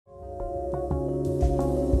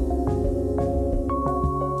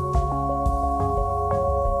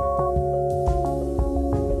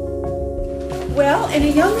in a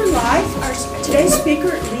younger life, today's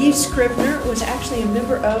speaker, Lee Scrivner, was actually a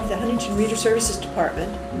member of the Huntington Reader Services Department.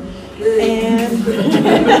 And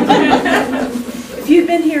if you'd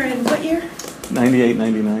been here in what year? 98,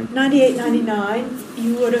 99. 98, 99,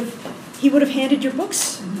 he would have handed your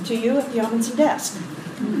books to you at the Amundsen desk.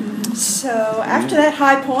 So after that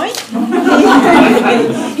high point,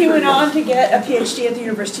 he went on to get a PhD at the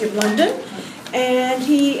University of London, and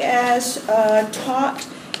he has taught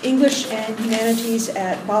English and Humanities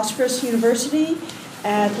at Bosphorus University,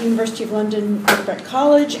 at the University of London Brett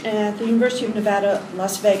College, and at the University of Nevada,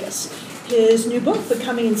 Las Vegas. His new book,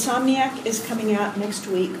 Becoming Insomniac, is coming out next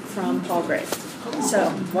week from Palgrave.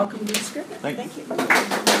 So, welcome to the script. Thank you. So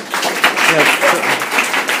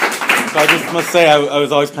I just must say I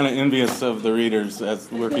was always kind of envious of the readers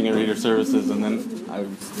as working in reader services, and then I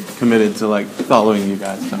was committed to following you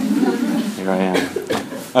guys. So here I am.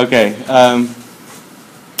 Okay.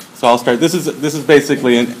 So I'll start. This is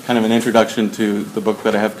basically kind of an introduction to the book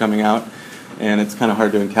that I have coming out, and it's kind of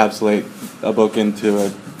hard to encapsulate a book into a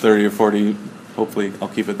 30 or 40, hopefully I'll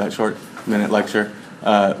keep it that short, minute lecture,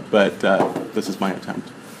 but this is my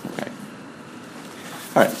attempt. Okay.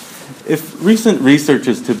 All right. If recent research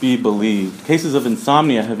is to be believed, cases of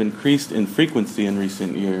insomnia have increased in frequency in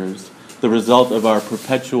recent years, the result of our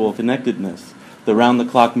perpetual connectedness, the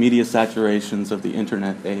round-the-clock media saturations of the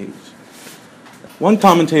internet age. One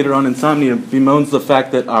commentator on insomnia bemoans the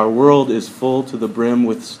fact that our world is full to the brim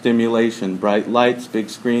with stimulation, bright lights, big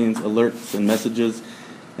screens, alerts and messages,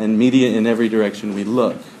 and media in every direction we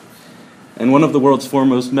look. And one of the world's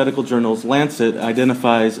foremost medical journals, Lancet,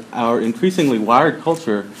 identifies our increasingly wired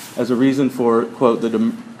culture as a reason for, quote,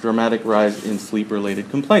 the dramatic rise in sleep-related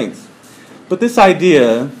complaints. But this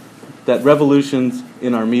idea that revolutions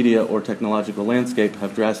in our media or technological landscape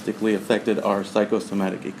have drastically affected our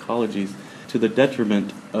psychosomatic ecologies to the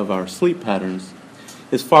detriment of our sleep patterns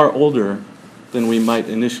is far older than we might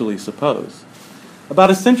initially suppose. About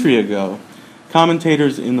a century ago,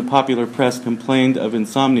 commentators in the popular press complained of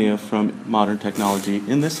insomnia from modern technology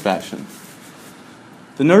in this fashion.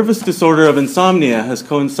 The nervous disorder of insomnia has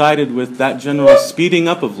coincided with that general speeding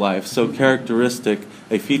up of life so characteristic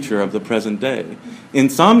a feature of the present day.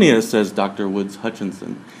 Insomnia, says Dr. Woods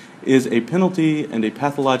Hutchinson, is a penalty and a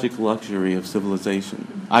pathologic luxury of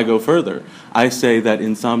civilization. I go further. I say that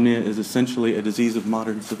insomnia is essentially a disease of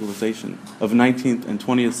modern civilization, of 19th and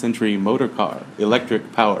 20th century motor car,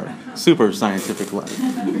 electric power, super scientific life.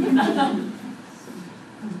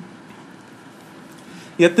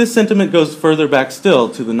 Yet this sentiment goes further back still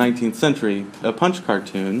to the 19th century. A Punch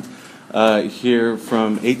cartoon here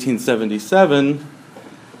from 1877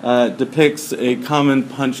 depicts a common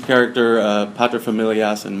Punch character,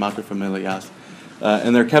 paterfamilias and materfamilias,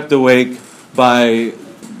 and they're kept awake by,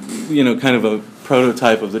 kind of a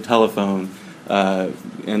prototype of the telephone,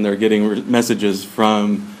 and they're getting messages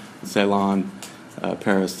from Ceylon,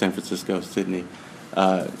 Paris, San Francisco, Sydney,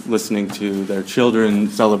 listening to their children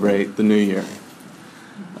celebrate the New Year.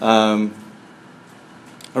 Around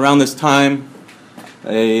this time,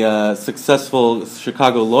 a successful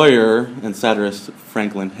Chicago lawyer and satirist,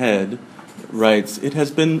 Franklin Head, writes, "It has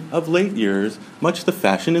been of late years much the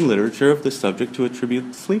fashion in literature of the subject to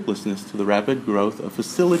attribute sleeplessness to the rapid growth of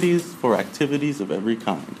facilities for activities of every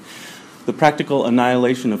kind, the practical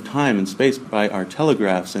annihilation of time and space by our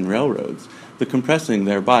telegraphs and railroads, the compressing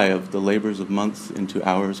thereby of the labors of months into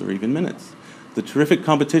hours or even minutes, the terrific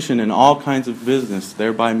competition in all kinds of business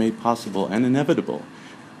thereby made possible and inevitable,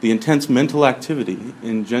 the intense mental activity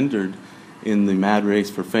engendered in the mad race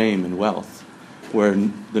for fame and wealth, where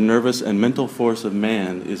the nervous and mental force of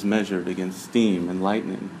man is measured against steam and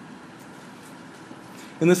lightning."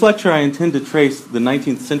 In this lecture, I intend to trace the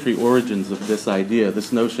 19th century origins of this idea,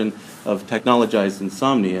 this notion of technologized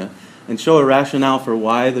insomnia, and show a rationale for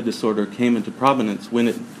why the disorder came into prominence when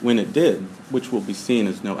it did, which will be seen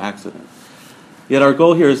as no accident. Yet our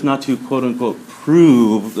goal here is not to, quote-unquote,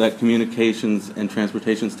 prove that communications and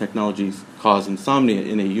transportations technologies cause insomnia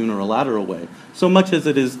in a unilateral way, so much as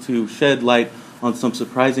it is to shed light on some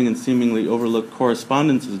surprising and seemingly overlooked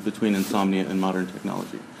correspondences between insomnia and modern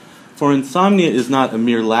technology. For insomnia is not a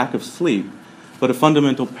mere lack of sleep, but a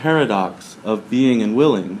fundamental paradox of being and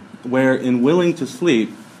willing, where in willing to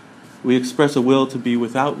sleep, we express a will to be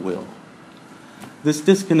without will. This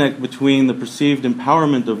disconnect between the perceived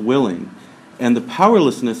empowerment of willing and the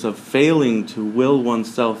powerlessness of failing to will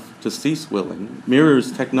oneself to cease willing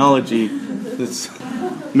mirrors technology's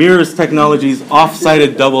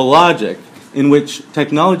off-sided double logic, in which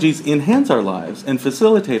technologies enhance our lives and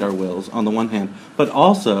facilitate our wills on the one hand, but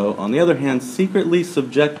also, on the other hand, secretly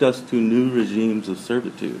subject us to new regimes of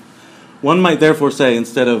servitude, One might therefore say,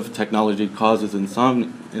 instead of technology causes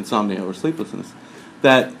insomnia or sleeplessness,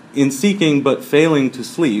 that in seeking but failing to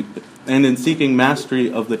sleep, and in seeking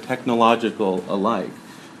mastery of the technological alike,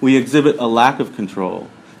 we exhibit a lack of control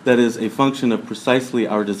that is a function of precisely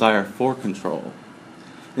our desire for control.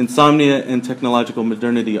 Insomnia and technological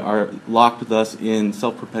modernity are locked thus in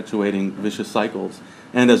self-perpetuating vicious cycles,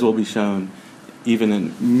 and as will be shown, even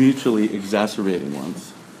in mutually exacerbating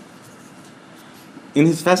ones. In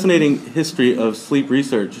his fascinating history of sleep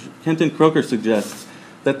research, Kenton Croker suggests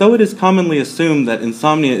that though it is commonly assumed that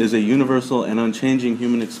insomnia is a universal and unchanging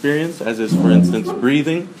human experience, as is, for instance,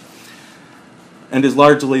 breathing, and is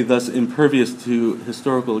largely thus impervious to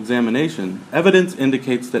historical examination, evidence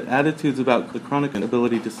indicates that attitudes about the chronic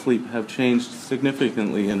inability to sleep have changed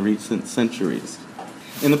significantly in recent centuries.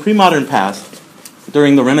 In the pre-modern past,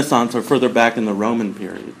 during the Renaissance or further back in the Roman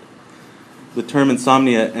period, the term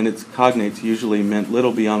insomnia and its cognates usually meant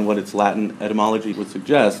little beyond what its Latin etymology would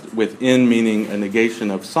suggest, with in meaning a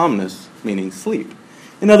negation of somnus, meaning sleep.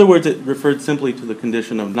 In other words, it referred simply to the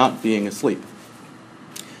condition of not being asleep.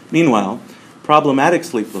 Meanwhile, problematic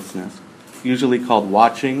sleeplessness, usually called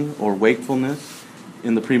watching or wakefulness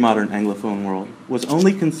in the pre-modern Anglophone world, was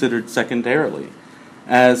only considered secondarily,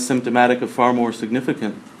 as symptomatic of far more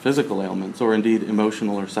significant physical ailments, or indeed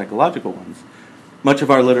emotional or psychological ones. Much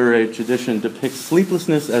of our literary tradition depicts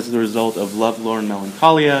sleeplessness as the result of lovelorn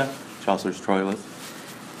melancholia, Chaucer's Troilus,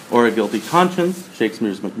 or a guilty conscience,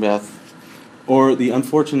 Shakespeare's Macbeth, or the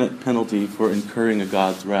unfortunate penalty for incurring a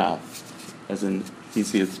god's wrath, as in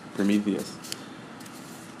Theseus' Prometheus.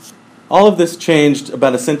 All of this changed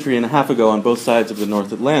about a century and a half ago on both sides of the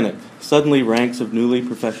North Atlantic. Suddenly, ranks of newly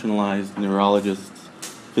professionalized neurologists,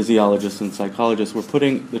 physiologists, and psychologists were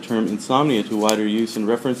putting the term insomnia to wider use in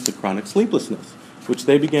reference to chronic sleeplessness, which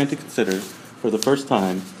they began to consider, for the first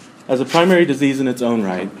time, as a primary disease in its own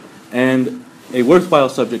right, and a worthwhile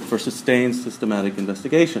subject for sustained systematic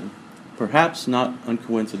investigation, perhaps not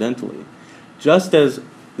uncoincidentally. Just as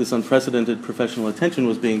this unprecedented professional attention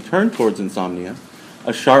was being turned towards insomnia,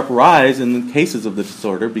 a sharp rise in the cases of the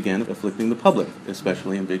disorder began afflicting the public,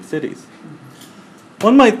 especially in big cities.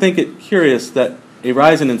 One might think it curious that a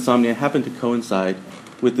rise in insomnia happened to coincide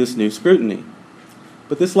with this new scrutiny,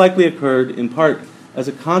 but this likely occurred in part as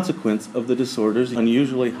a consequence of the disorder's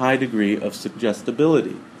unusually high degree of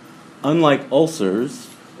suggestibility. Unlike ulcers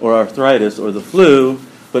or arthritis or the flu,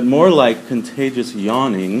 but more like contagious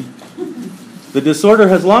yawning, the disorder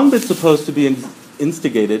has long been supposed to be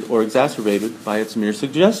instigated or exacerbated by its mere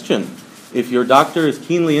suggestion. If your doctor is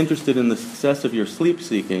keenly interested in the success of your sleep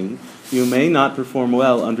seeking, you may not perform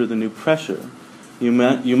well under the new pressure. You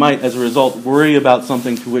might, as a result, worry about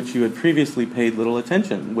something to which you had previously paid little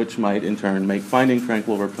attention, which might, in turn, make finding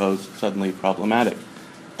tranquil repose suddenly problematic.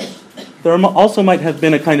 There also might have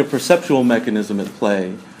been a kind of perceptual mechanism at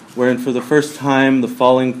play, wherein for the first time the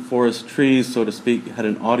falling forest trees, so to speak, had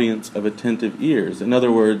an audience of attentive ears. In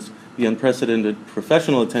other words, the unprecedented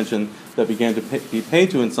professional attention that began to be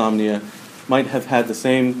paid to insomnia might have had the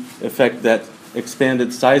same effect that expanded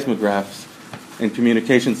seismographs and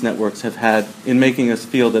communications networks have had in making us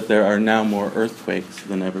feel that there are now more earthquakes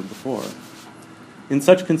than ever before. In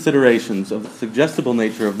such considerations of the suggestible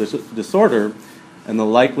nature of this disorder and the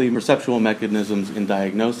likely perceptual mechanisms in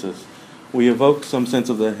diagnosis, we evoke some sense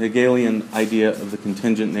of the Hegelian idea of the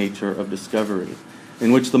contingent nature of discovery,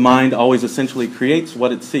 in which the mind always essentially creates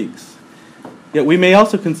what it seeks. Yet we may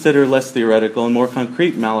also consider less theoretical and more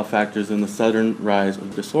concrete malefactors in the sudden rise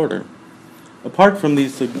of disorder. Apart from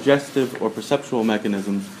these suggestive or perceptual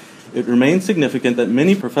mechanisms, it remains significant that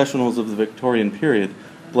many professionals of the Victorian period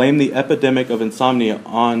blame the epidemic of insomnia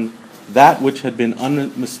on that which had been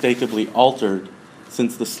unmistakably altered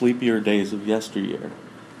since the sleepier days of yesteryear,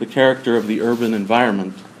 the character of the urban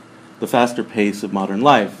environment, the faster pace of modern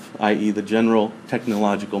life, i.e. the general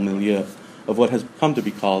technological milieu of what has come to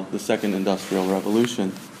be called the Second Industrial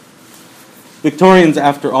Revolution. Victorians,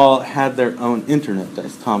 after all, had their own internet,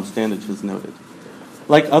 as Tom Standage has noted.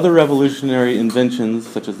 Like other revolutionary inventions,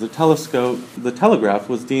 such as the telescope, the telegraph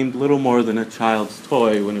was deemed little more than a child's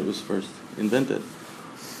toy when it was first invented.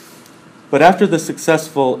 But after the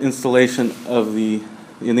successful installation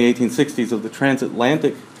in the 1860s of the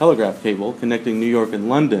transatlantic telegraph cable connecting New York and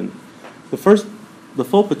London, the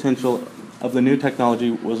full potential of the new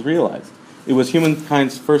technology was realized. It was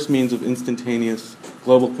humankind's first means of instantaneous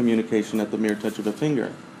global communication at the mere touch of a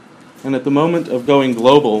finger. And at the moment of going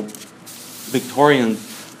global,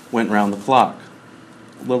 Victorians went round the clock.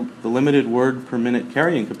 The limited word per minute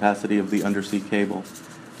carrying capacity of the undersea cable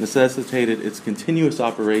necessitated its continuous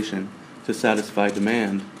operation to satisfy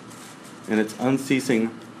demand, and its unceasing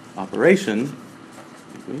operation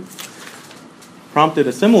prompted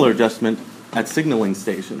a similar adjustment at signaling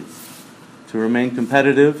stations. To remain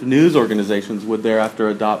competitive, news organizations would thereafter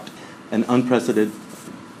adopt an unprecedented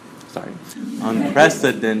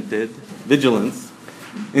vigilance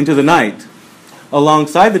into the night.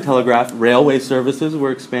 Alongside the telegraph, railway services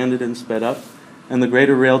were expanded and sped up, and the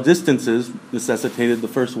greater rail distances necessitated the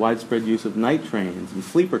first widespread use of night trains and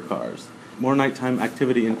sleeper cars. More nighttime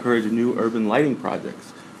activity encouraged new urban lighting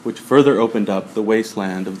projects, which further opened up the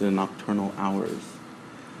wasteland of the nocturnal hours.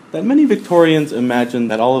 That many Victorians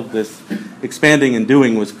imagined that all of this expanding and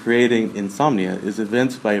doing was creating insomnia is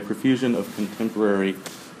evinced by a profusion of contemporary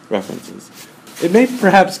references. It may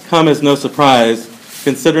perhaps come as no surprise,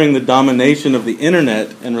 considering the domination of the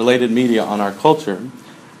internet and related media on our culture,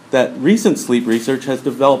 that recent sleep research has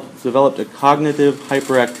developed a cognitive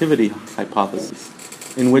hyperactivity hypothesis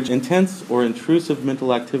in which intense or intrusive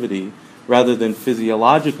mental activity rather than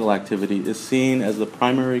physiological activity is seen as the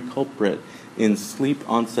primary culprit in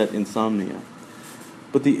sleep-onset insomnia.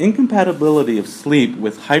 But the incompatibility of sleep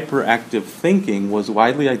with hyperactive thinking was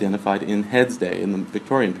widely identified in Head's day in the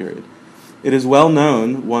Victorian period. It is well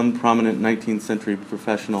known, one prominent 19th century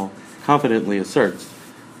professional confidently asserts,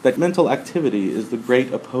 that mental activity is the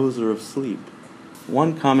great opposer of sleep.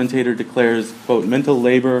 One commentator declares, quote, mental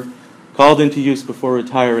labor called into use before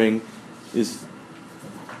retiring is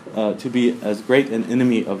to be as great an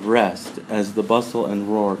enemy of rest as the bustle and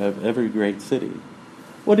roar of every great city.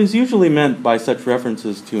 What is usually meant by such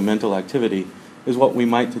references to mental activity is what we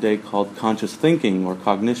might today call conscious thinking or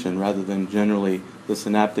cognition, rather than generally the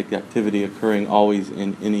synaptic activity occurring always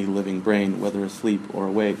in any living brain, whether asleep or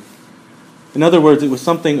awake. In other words, it was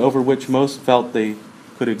something over which most felt they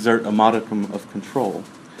could exert a modicum of control.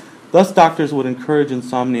 Thus, doctors would encourage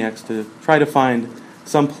insomniacs to try to find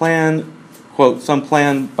some plan, quote, some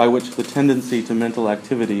plan by which the tendency to mental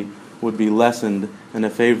activity would be lessened and a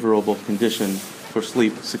favorable condition for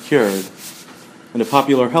sleep secured. And a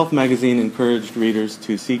popular health magazine encouraged readers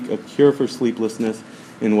to seek a cure for sleeplessness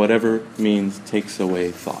in whatever means takes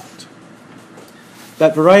away thought.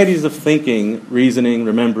 That varieties of thinking, reasoning,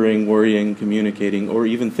 remembering, worrying, communicating, or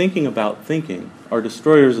even thinking about thinking are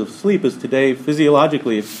destroyers of sleep is today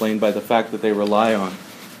physiologically explained by the fact that they rely on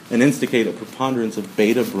and instigate a preponderance of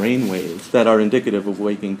beta brain waves that are indicative of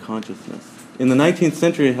waking consciousness. In the 19th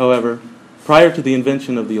century, however, prior to the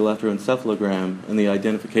invention of the electroencephalogram and the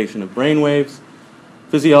identification of brain waves,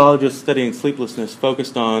 physiologists studying sleeplessness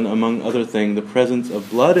focused on, among other things, the presence of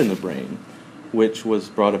blood in the brain, which was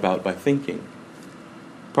brought about by thinking.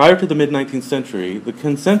 Prior to the mid-19th century, the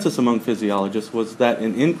consensus among physiologists was that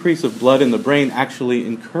an increase of blood in the brain actually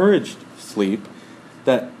encouraged sleep,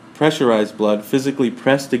 that pressurized blood physically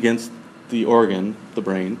pressed against the organ, the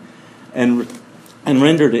brain, and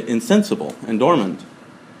rendered it insensible and dormant.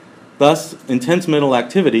 Thus, intense mental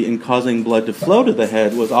activity in causing blood to flow to the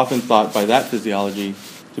head was often thought by that physiology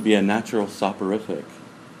to be a natural soporific.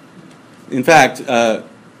 In fact,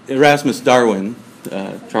 Erasmus Darwin,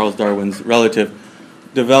 Charles Darwin's relative,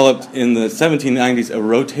 developed in the 1790s a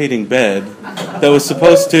rotating bed that was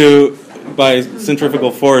supposed to, by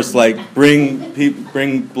centrifugal force, like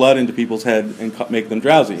bring blood into people's head and make them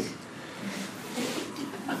drowsy.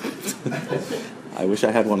 I wish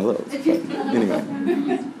I had one of those. But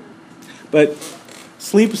anyway. But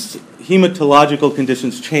sleep's hematological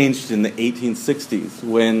conditions changed in the 1860s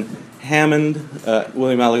when Hammond,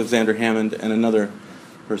 William Alexander Hammond, and another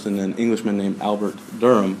person, an Englishman named Albert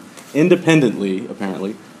Durham, independently,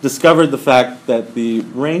 apparently, discovered the fact that the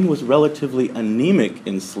brain was relatively anemic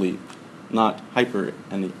in sleep, not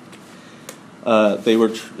hyperanemic. They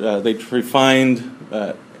refined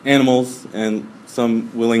animals and some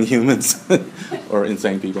willing humans, or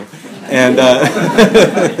insane people, and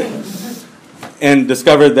and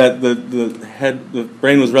discovered that the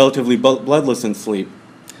brain was relatively bloodless in sleep.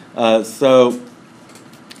 So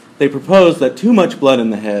they proposed that too much blood in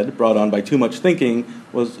the head, brought on by too much thinking,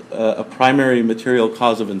 was a primary material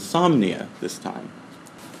cause of insomnia this time.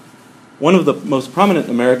 One of the most prominent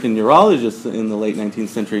American neurologists in the late 19th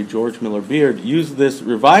century, George Miller Beard, used this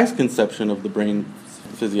revised conception of the brain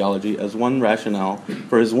physiology as one rationale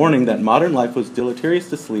for his warning that modern life was deleterious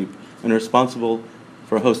to sleep and responsible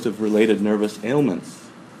for a host of related nervous ailments.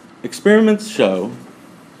 Experiments show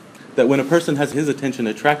that when a person has his attention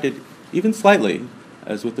attracted even slightly,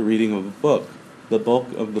 as with the reading of a book, the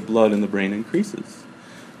bulk of the blood in the brain increases.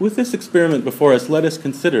 With this experiment before us, let us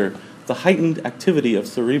consider the heightened activity of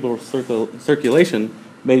cerebral circulation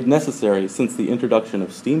made necessary since the introduction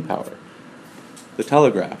of steam power, the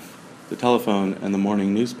telegraph, the telephone, and the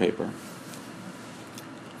morning newspaper.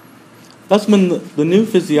 Thus, when the new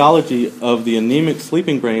physiology of the anemic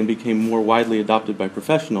sleeping brain became more widely adopted by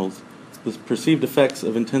professionals, the perceived effects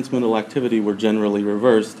of intense mental activity were generally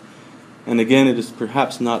reversed. And again, it is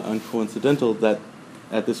perhaps not uncoincidental that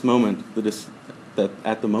at this moment,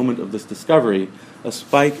 at the moment of this discovery, a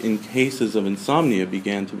spike in cases of insomnia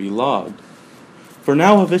began to be logged. For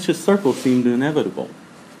now, a vicious circle seemed inevitable.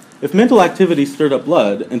 If mental activity stirred up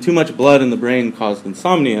blood, and too much blood in the brain caused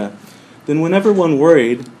insomnia, then whenever one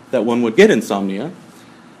worried that one would get insomnia,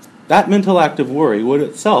 that mental act of worry would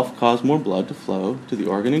itself cause more blood to flow to the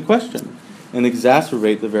organ in question and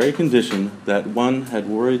exacerbate the very condition that one had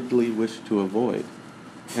worriedly wished to avoid.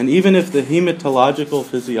 And even if the hematological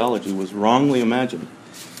physiology was wrongly imagined,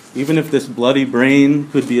 even if this bloody brain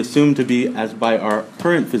could be assumed to be, as by our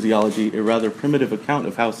current physiology, a rather primitive account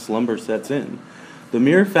of how slumber sets in, the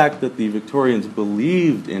mere fact that the Victorians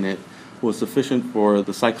believed in it was sufficient for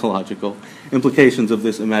the psychological implications of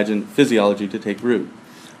this imagined physiology to take root.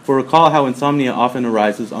 For recall how insomnia often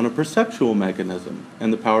arises on a perceptual mechanism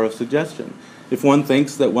and the power of suggestion. If one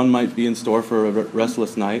thinks that one might be in store for a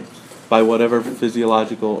restless night, by whatever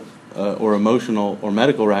physiological or emotional or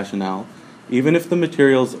medical rationale, even if the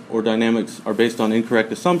materials or dynamics are based on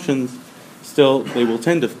incorrect assumptions, still they will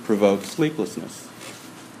tend to provoke sleeplessness.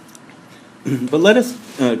 But let us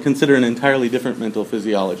consider an entirely different mental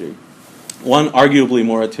physiology, one arguably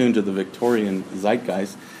more attuned to the Victorian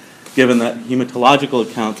zeitgeist, given that hematological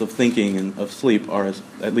accounts of thinking and of sleep are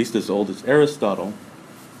at least as old as Aristotle.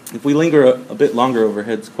 If we linger a bit longer over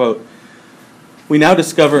Head's quote, we now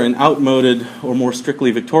discover an outmoded or more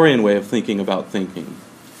strictly Victorian way of thinking about thinking.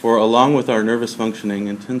 For along with our nervous functioning,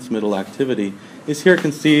 intense mental activity is here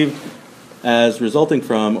conceived as resulting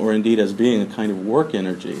from, or indeed as being, a kind of work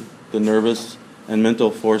energy. The nervous and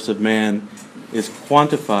mental force of man is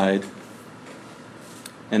quantified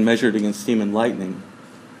and measured against steam and lightning,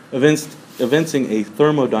 evincing a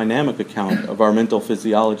thermodynamic account of our mental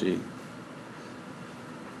physiology.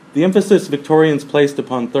 The emphasis Victorians placed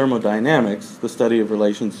upon thermodynamics, the study of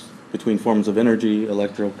relations between forms of energy,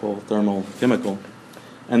 electrical, thermal, chemical,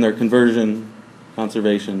 and their conversion,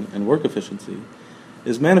 conservation, and work efficiency,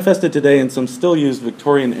 is manifested today in some still used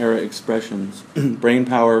Victorian-era expressions, brain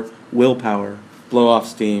power, willpower, blow-off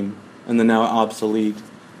steam, and the now obsolete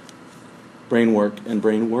brain work and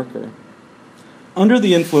brain worker. Under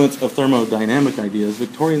the influence of thermodynamic ideas,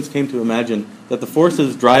 Victorians came to imagine that the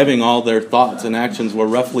forces driving all their thoughts and actions were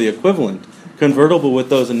roughly equivalent, convertible with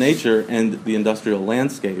those in nature and the industrial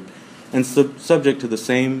landscape, and subject to the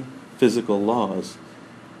same physical laws.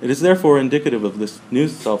 It is therefore indicative of this new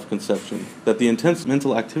self-conception that the intense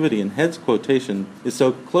mental activity in Head's quotation is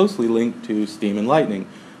so closely linked to steam and lightning,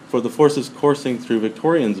 for the forces coursing through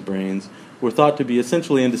Victorians' brains were thought to be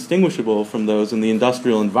essentially indistinguishable from those in the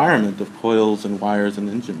industrial environment of coils and wires and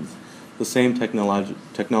engines, the same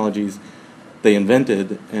technologies they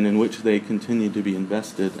invented and in which they continued to be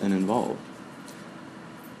invested and involved.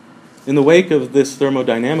 In the wake of this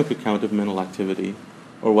thermodynamic account of mental activity,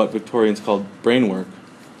 or what Victorians called brain work,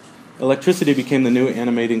 electricity became the new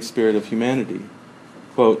animating spirit of humanity.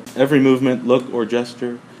 Quote, every movement, look, or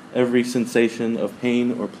gesture, every sensation of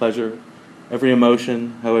pain or pleasure, every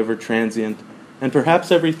emotion, however transient, and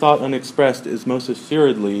perhaps every thought unexpressed is most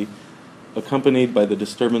assuredly accompanied by the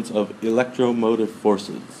disturbance of electromotive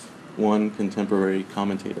forces, one contemporary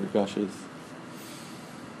commentator gushes.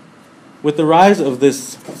 With the rise of this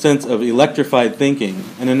sense of electrified thinking,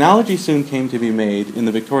 an analogy soon came to be made in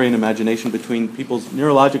the Victorian imagination between people's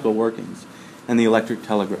neurological workings and the electric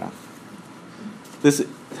telegraph. This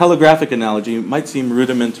telegraphic analogy might seem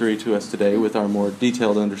rudimentary to us today with our more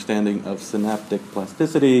detailed understanding of synaptic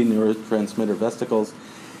plasticity, neurotransmitter vesicles,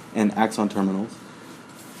 and axon terminals,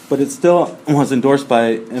 but it still was endorsed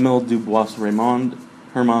by Émile Dubois-Reymond,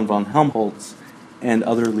 Hermann von Helmholtz, and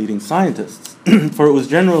other leading scientists, for it was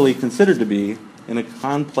generally considered to be, in a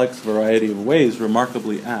complex variety of ways,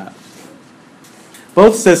 remarkably apt.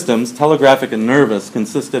 Both systems, telegraphic and nervous,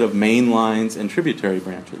 consisted of main lines and tributary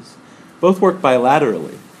branches. Both worked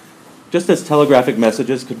bilaterally. Just as telegraphic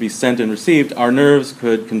messages could be sent and received, our nerves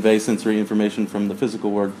could convey sensory information from the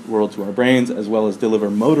physical world to our brains, as well as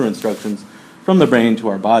deliver motor instructions from the brain to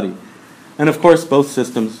our body. And of course, both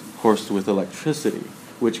systems coursed with electricity,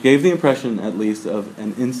 which gave the impression, at least, of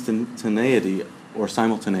an instantaneity or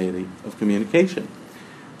simultaneity of communication.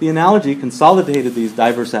 The analogy consolidated these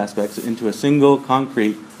diverse aspects into a single,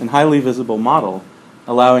 concrete, and highly visible model,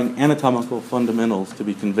 allowing anatomical fundamentals to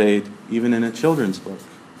be conveyed even in a children's book.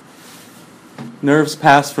 Nerves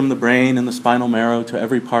pass from the brain and the spinal marrow to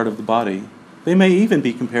every part of the body. They may even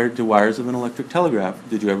be compared to wires of an electric telegraph.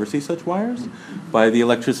 Did you ever see such wires? By the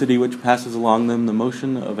electricity which passes along them, the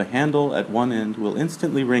motion of a handle at one end will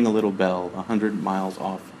instantly ring a little bell 100 miles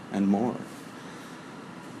off and more.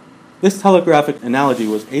 This telegraphic analogy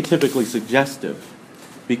was atypically suggestive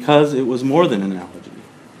because it was more than an analogy.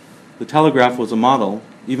 The telegraph was a model,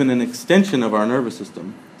 even an extension of our nervous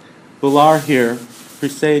system. Boulard here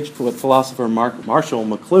presaged what philosopher Marshall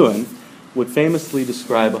McLuhan would famously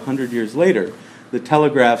describe 100 years later, the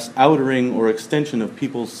telegraph's outering or extension of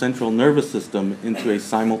people's central nervous system into a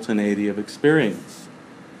simultaneity of experience.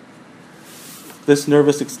 This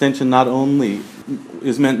nervous extension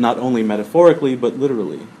is meant not only metaphorically, but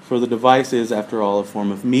literally, for the device is, after all, a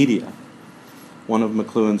form of media, one of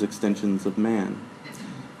McLuhan's extensions of man.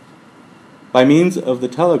 By means of the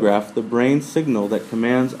telegraph, the brain signal that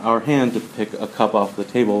commands our hand to pick a cup off the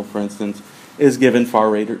table, for instance, is given far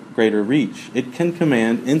greater reach. It can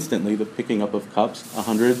command instantly the picking up of cups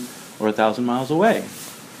 100 or 1,000 miles away.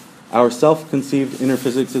 Our self-conceived inner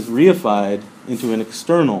physics is reified into an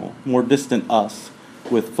external, more distant us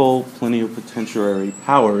with full plenipotentiary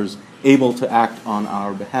powers able to act on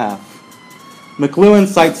our behalf. McLuhan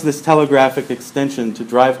cites this telegraphic extension to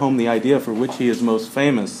drive home the idea for which he is most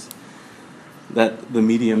famous, that the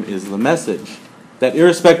medium is the message. That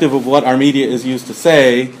irrespective of what our media is used to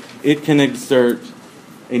say, it can exert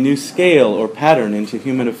a new scale or pattern into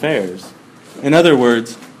human affairs. In other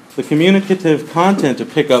words, the communicative content to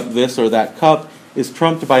pick up this or that cup is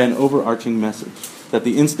trumped by an overarching message, that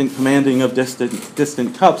the instant commanding of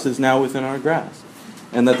distant cups is now within our grasp,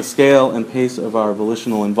 and that the scale and pace of our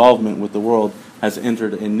volitional involvement with the world has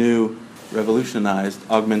entered a new, revolutionized,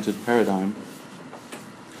 augmented paradigm.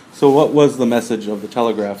 So what was the message of the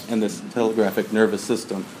telegraph and this telegraphic nervous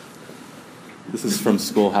system? This is from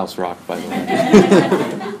Schoolhouse Rock, by the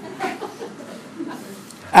way.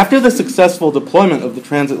 After the successful deployment of the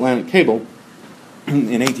transatlantic cable in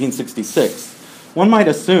 1866, one might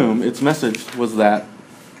assume its message was that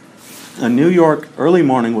a New York early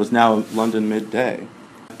morning was now a London midday,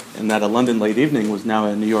 and that a London late evening was now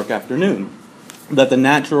a New York afternoon, that the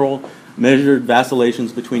natural, measured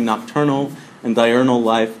vacillations between nocturnal and diurnal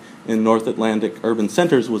life in North Atlantic urban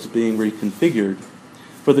centers was being reconfigured.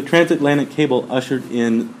 For the transatlantic cable ushered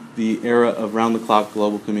in the era of round-the-clock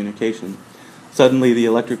global communication. Suddenly, the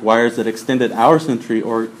electric wires that extended our sensory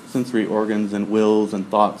organs and wills and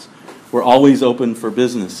thoughts were always open for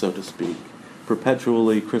business, so to speak,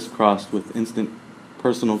 perpetually crisscrossed with instant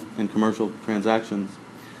personal and commercial transactions.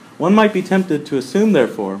 One might be tempted to assume,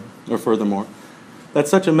 therefore, or furthermore, that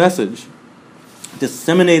such a message,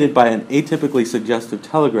 disseminated by an atypically suggestive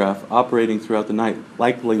telegraph operating throughout the night,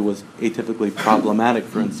 likely was atypically problematic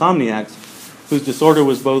for insomniacs, whose disorder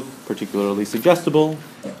was both particularly suggestible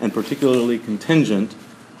and particularly contingent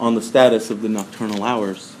on the status of the nocturnal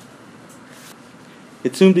hours.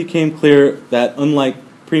 It soon became clear that, unlike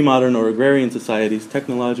pre-modern or agrarian societies,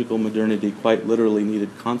 technological modernity quite literally needed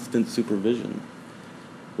constant supervision.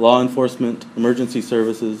 Law enforcement, emergency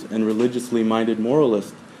services, and religiously minded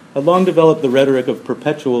moralists had long developed the rhetoric of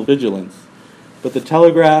perpetual vigilance, but the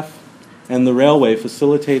telegraph and the railway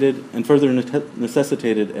facilitated and further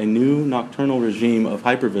necessitated a new nocturnal regime of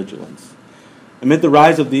hypervigilance. Amid the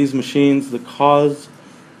rise of these machines, the causes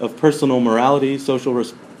of personal morality, social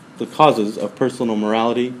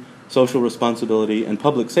responsibility, and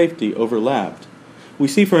public safety overlapped. We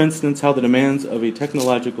see, for instance, how the demands of a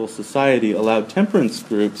technological society allowed temperance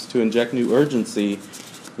groups to inject new urgency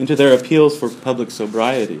into their appeals for public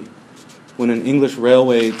sobriety. When an English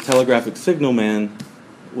railway telegraphic signalman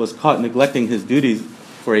was caught neglecting his duties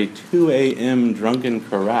for a 2 a.m. drunken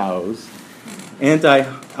carouse,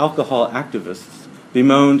 anti-alcohol activists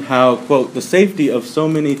bemoaned how, quote, the safety of so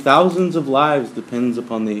many thousands of lives depends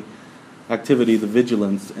upon the activity, the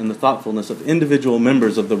vigilance, and the thoughtfulness of individual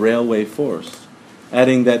members of the railway force,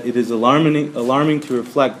 adding that it is alarming to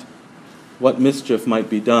reflect what mischief might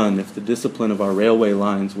be done if the discipline of our railway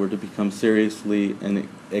lines were to become seriously and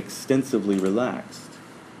extensively relaxed.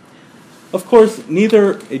 Of course,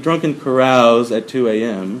 neither a drunken carouse at 2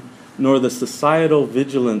 a.m. nor the societal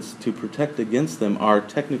vigilance to protect against them are,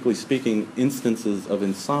 technically speaking, instances of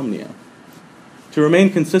insomnia. To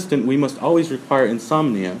remain consistent, we must always require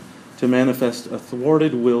insomnia to manifest a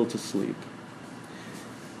thwarted will to sleep.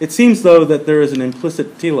 It seems, though, that there is an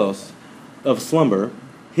implicit telos of slumber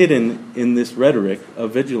hidden in this rhetoric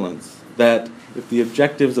of vigilance, that if the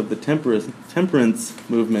objectives of the temperance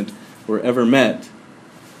movement were ever met,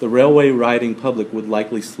 the railway riding public would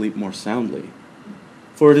likely sleep more soundly.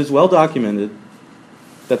 For it is well documented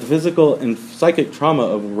that the physical and psychic trauma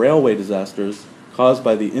of railway disasters caused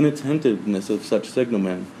by the inattentiveness of such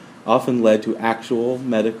signalmen often led to actual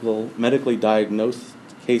medically diagnosed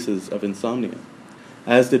cases of insomnia,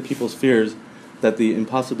 as did people's fears that the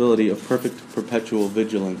impossibility of perfect perpetual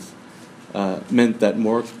vigilance meant that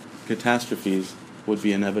more catastrophes would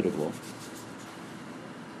be inevitable.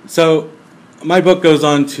 So my book goes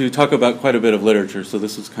on to talk about quite a bit of literature, so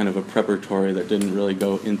this is kind of a preparatory that didn't really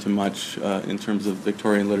go into much in terms of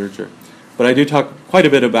Victorian literature. But I do talk quite a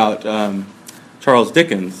bit about Charles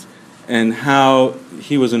Dickens and how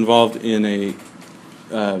he was involved in a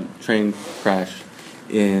train crash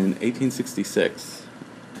in 1866,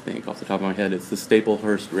 I think, off the top of my head. It's the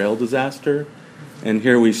Staplehurst rail disaster. And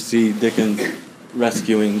here we see Dickens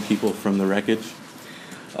rescuing people from the wreckage.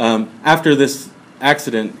 After this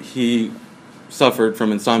accident, he suffered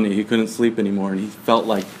from insomnia. He couldn't sleep anymore, and he felt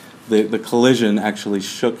like the collision actually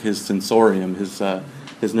shook his sensorium, his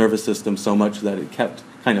nervous system, so much that it kept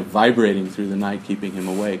kind of vibrating through the night, keeping him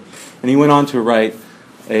awake. And he went on to write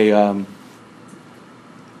a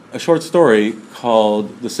short story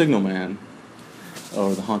called The Signalman,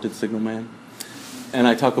 or The Haunted Signalman. And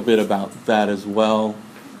I talk a bit about that as well.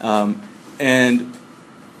 And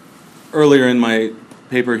earlier in my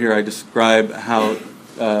paper here, I describe how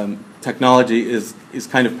technology is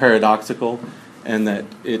kind of paradoxical, and that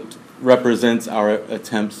it represents our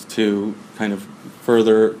attempts to kind of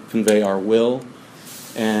further convey our will,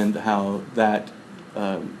 and how that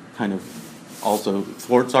kind of also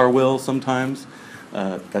thwarts our will sometimes.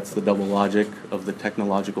 That's the double logic of the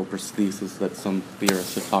technological prosthesis that some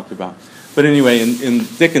theorists have talked about. But anyway, in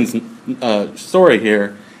Dickens' story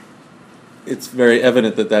here, it's very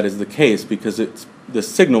evident that that is the case, because it's the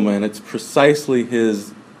signalman, it's precisely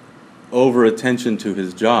his over-attention to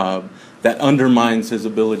his job that undermines his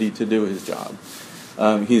ability to do his job.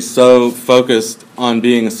 He's so focused on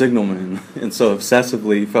being a signalman and so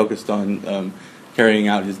obsessively focused on carrying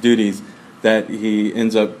out his duties that he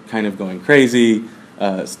ends up kind of going crazy,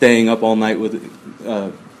 staying up all night with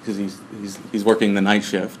because he's working the night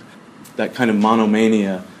shift. That kind of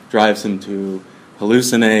monomania drives him to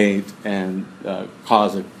hallucinate and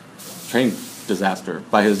cause a train disaster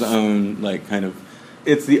by his own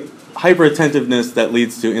it's the hyper-attentiveness that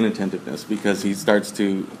leads to inattentiveness, because he starts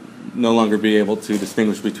to no longer be able to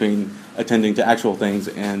distinguish between attending to actual things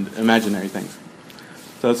and imaginary things.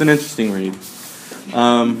 So it's an interesting read.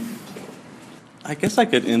 I guess I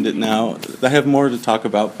could end it now. I have more to talk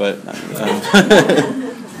about, but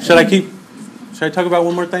should I talk about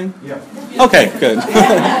one more thing? Yeah. Okay, good.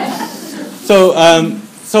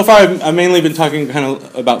 So far I've mainly been talking kind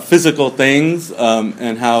of about physical things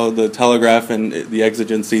and how the telegraph and the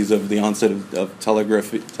exigencies of the onset of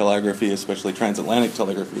telegraphy, especially transatlantic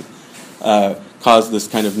telegraphy, caused this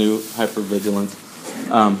kind of new hypervigilance.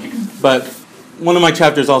 But one of my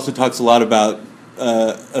chapters also talks a lot about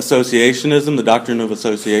associationism, the doctrine of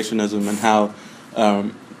associationism, and how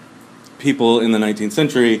people in the 19th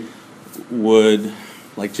century would,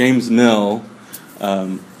 like James Mill,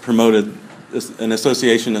 promoted an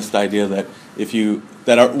associationist idea that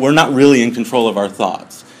we're not really in control of our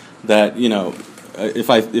thoughts. That if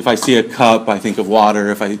I see a cup, I think of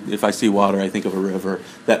water. If I see water, I think of a river.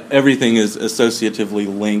 That everything is associatively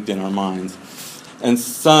linked in our minds. And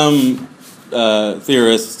some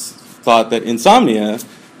theorists thought that insomnia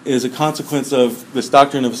is a consequence of this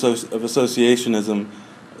doctrine of associationism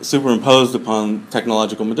superimposed upon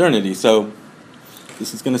technological modernity. So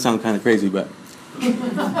this is going to sound kind of crazy, but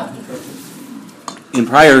in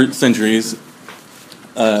prior centuries,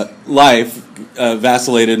 life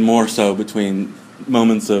vacillated more so between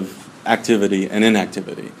moments of activity and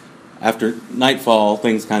inactivity. After nightfall,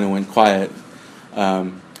 things kind of went quiet.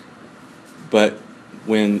 But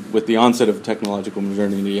with the onset of technological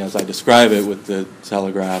modernity, as I describe it, with the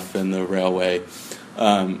telegraph and the railway,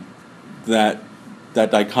 that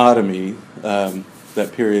dichotomy,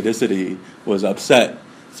 that periodicity, was upset,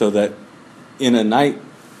 so that in a night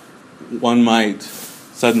one might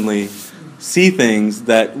suddenly see things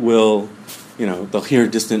that will, they'll hear a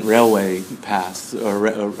distant railway pass or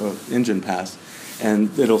engine pass,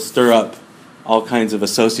 and it'll stir up all kinds of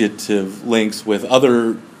associative links with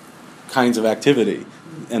other kinds of activity,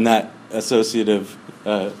 and that associative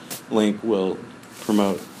link will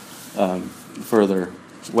promote further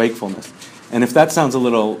wakefulness. And if that sounds a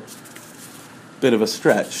little bit of a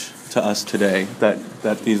stretch to us today, that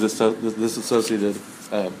this associative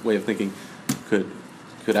way of thinking could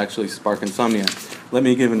actually spark insomnia, let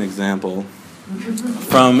me give an example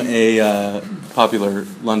from a popular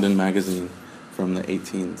London magazine from the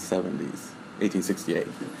 1870s, 1868.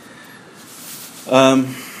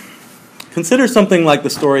 Consider something like the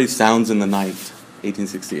story Sounds in the Night,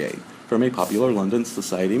 1868, from a popular London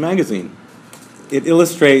society magazine. It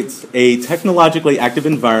illustrates a technologically active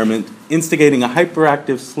environment instigating a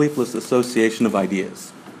hyperactive, sleepless association of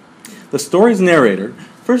ideas. The story's narrator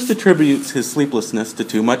first attributes his sleeplessness to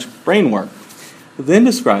too much brain work. then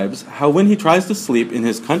describes how when he tries to sleep in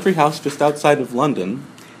his country house just outside of London,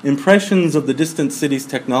 impressions of the distant city's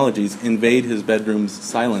technologies invade his bedroom's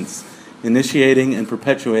silence, initiating and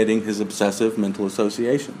perpetuating his obsessive mental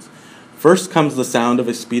associations. First comes the sound of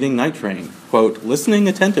a speeding night train. Quote, listening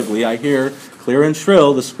attentively, I hear clear and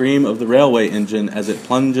shrill the scream of the railway engine as it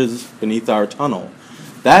plunges beneath our tunnel.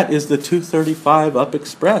 That is the 2:35 up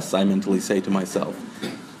express, I mentally say to myself.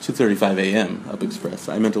 2:35 a.m. up express,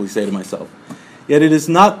 I mentally say to myself. Yet it is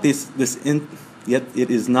not this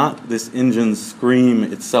engine's scream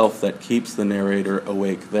itself that keeps the narrator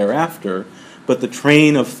awake thereafter, but the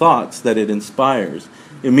train of thoughts that it inspires.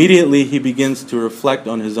 Immediately he begins to reflect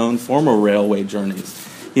on his own former railway journeys.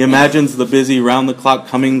 He imagines the busy round-the-clock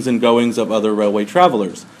comings and goings of other railway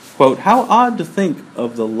travelers. Quote, how odd to think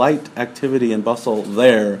of the light activity and bustle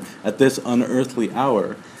there at this unearthly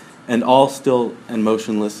hour, and all still and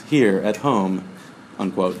motionless here at home,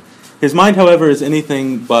 unquote. His mind, however, is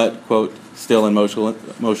anything but, quote, still and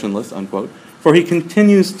motionless, unquote, for he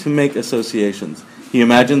continues to make associations. He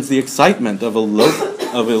imagines the excitement of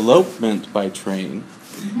elopement by train.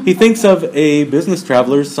 He thinks of a business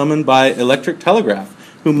traveler summoned by electric telegraph,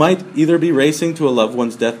 who might either be racing to a loved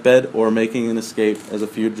one's deathbed or making an escape as a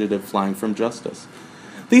fugitive flying from justice.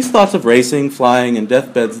 These thoughts of racing, flying, and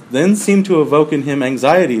deathbeds then seem to evoke in him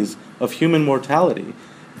anxieties of human mortality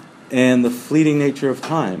and the fleeting nature of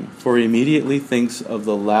time, for he immediately thinks of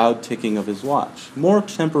the loud ticking of his watch. More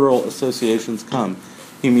temporal associations come.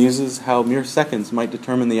 He muses how mere seconds might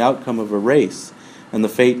determine the outcome of a race and the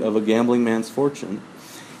fate of a gambling man's fortune.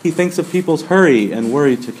 He thinks of people's hurry and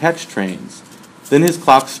worry to catch trains. Then his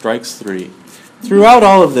clock strikes 3. Throughout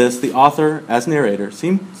all of this, the author, as narrator,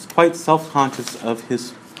 seems quite self-conscious of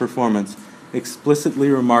his performance, explicitly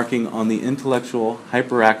remarking on the intellectual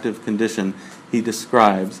hyperactive condition he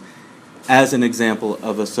describes as an example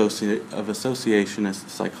of associationist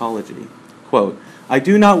psychology. Quote, I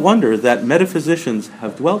do not wonder that metaphysicians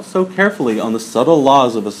have dwelt so carefully on the subtle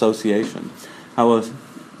laws of association, how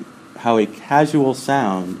a casual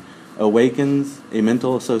sound awakens a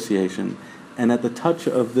mental association, and at the touch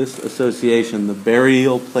of this association, the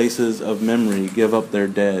burial places of memory give up their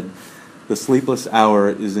dead. The sleepless hour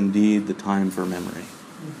is indeed the time for memory.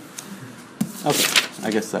 Okay,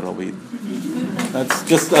 I guess that's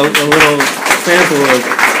just a little sample of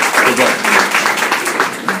the book.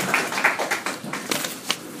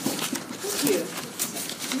 Thank you.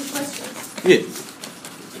 Any questions? Yes.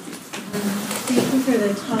 Thank you for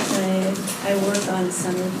the talk. I work on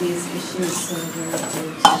some of these issues, so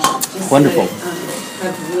just Wonderful.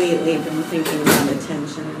 I've lately been thinking about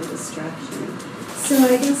attention and distraction. So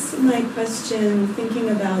I guess my question, thinking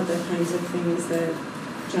about the kinds of things that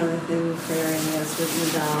Jonathan Claring has written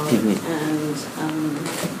about and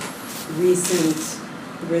recent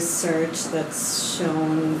research that's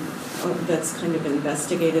shown, that's kind of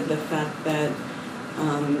investigated the fact that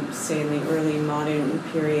say in the early modern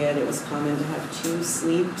period, it was common to have 2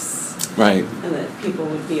 sleeps. Right. And that people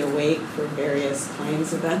would be awake for various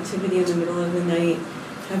kinds of activity in the middle of the night.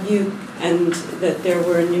 And that there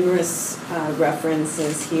were numerous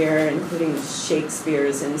references here, including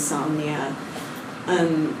Shakespeare's Insomniac.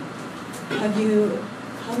 Have you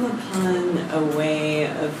come upon a way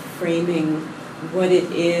of framing what it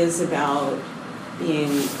is about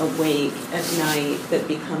being awake at night that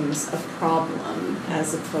becomes a problem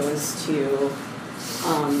as opposed to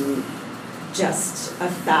just a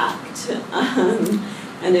fact?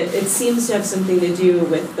 And it seems to have something to do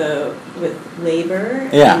with labor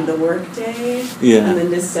and the workday and the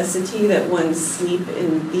necessity that one sleep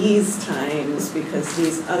in these times because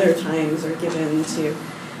these other times are given to.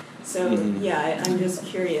 So I'm just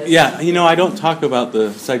curious. Yeah, I don't talk about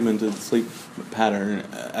the segmented sleep pattern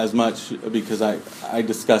as much because I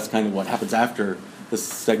discuss kind of what happens after the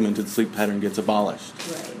segmented sleep pattern gets abolished.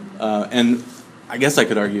 Right. And I guess I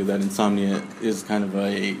could argue that insomnia is kind of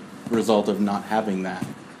a result of not having that.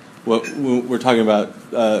 What we're talking about,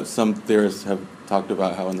 some theorists have talked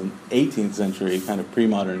about how in the 18th century, kind of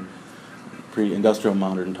pre-industrial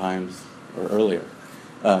modern times or earlier,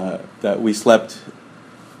 that we slept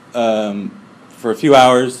for a few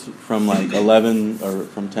hours from like 11 or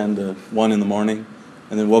from 10 to 1 in the morning,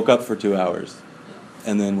 and then woke up for 2 hours,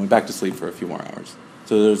 and then went back to sleep for a few more hours.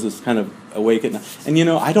 So there's this kind of awake at night. And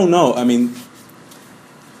I don't know, I mean,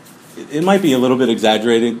 it might be a little bit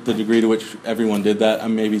exaggerated, the degree to which everyone did that.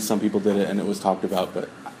 Maybe some people did it and it was talked about, but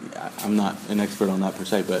I'm not an expert on that per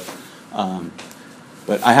se. But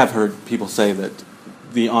I have heard people say that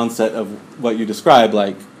the onset of what you described,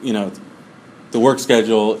 like, the work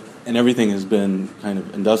schedule and everything has been kind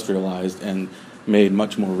of industrialized and made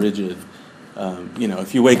much more rigid. You know,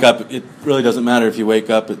 if you wake up, it really doesn't matter if you wake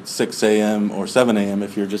up at 6 a.m. or 7 a.m.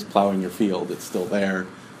 If you're just plowing your field, it's still there.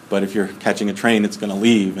 But if you're catching a train, it's going to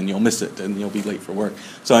leave, and you'll miss it, and you'll be late for work.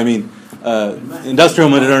 So, I mean, industrial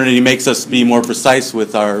modernity makes us be more precise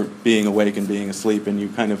with our being awake and being asleep, and you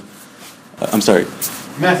kind of, I'm sorry.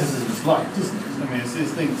 Matters as it's light, isn't it? I mean, it's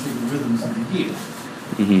linked to the rhythms of the year.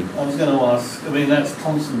 Mm-hmm. I was going to ask, I mean, that's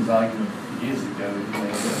Thompson's argument years ago,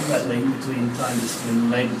 that link between time discipline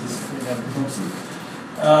and labour discipline, Adam Thompson.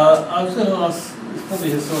 I was going to ask, it's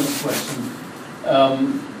probably a historical question,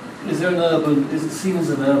 is it seen as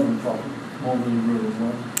an urban problem more than a rural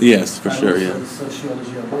one? Yes, for sure, also yeah. the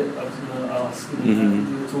sociology of it, I was going to ask,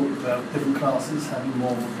 Mm-hmm. you were talking about different classes having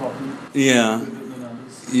more of a problem Yeah. with it than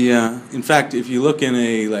others. Yeah. In fact, if you look in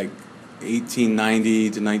a, like, 1890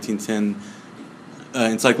 to 1910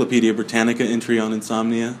 Encyclopedia Britannica entry on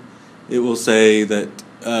insomnia, it will say that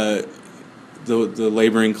the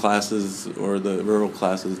laboring classes or the rural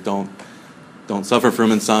classes don't suffer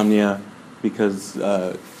from insomnia because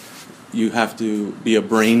you have to be a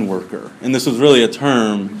brain worker. And this was really a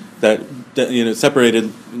term that you know,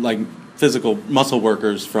 separated like physical muscle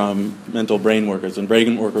workers from mental brain workers. And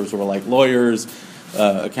brain workers were like lawyers,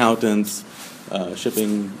 accountants,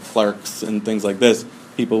 shipping clerks, and things like this.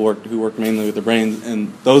 People who worked mainly with their brains,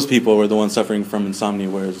 and those people were the ones suffering from insomnia,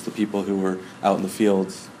 whereas the people who were out in the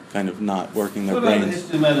fields kind of not working their What about the brains.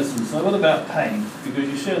 history of medicine? So what about pain? Because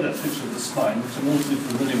you share that picture of the spine, which I'm also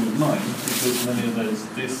familiar with mine, because many of those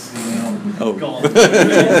discs are gone.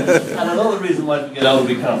 And another reason why we get older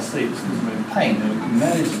we can't sleep is because we're in pain, and we can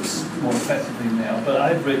manage this more effectively now. But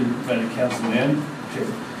I've read accounts of my own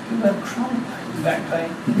children who have chronic pain, back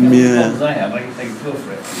pain. Yeah. As I have, I can take a pill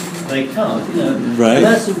for it. They can't, you know. Right. And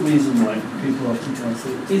that's the reason why people often can't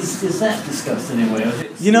sleep. Is that discussed anyway?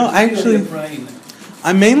 You know, actually,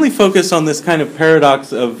 I mainly focus on this kind of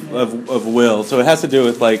paradox of will. So it has to do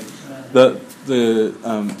with like the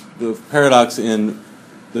paradox in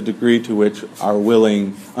the degree to which our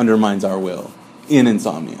willing undermines our will in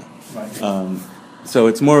insomnia. Right. So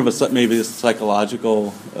it's more of maybe a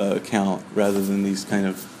psychological account rather than these kind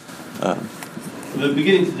of. They're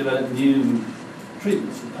beginning to develop new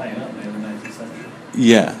treatments for pain, aren't they, in the 19th century?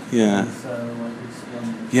 Yeah. So,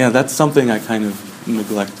 Yeah, that's something I kind of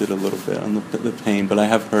neglected a little bit on the pain, but I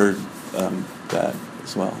have heard that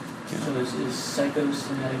as well. Yeah. So is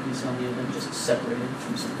psychosomatic insomnia then just separated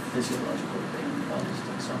from some physiological pain-caused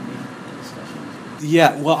insomnia discussions?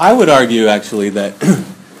 Yeah, well, I would argue actually that,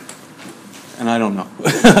 and I don't know.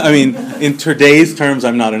 I mean, in today's terms,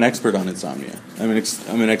 I'm not an expert on insomnia. I'm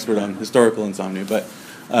an expert on historical insomnia, but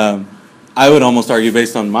I would almost argue,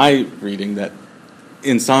 based on my reading, that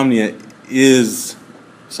insomnia is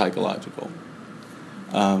psychological,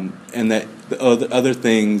 and that the other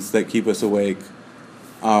things that keep us awake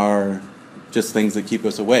are just things that keep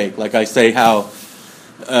us awake. Like I say, how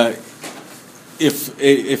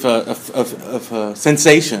if a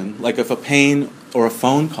sensation, like if a pain or a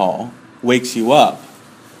phone call wakes you up,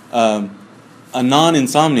 a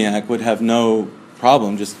non-insomniac would have no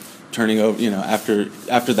problem just turning over, you know, after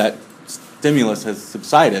that stimulus has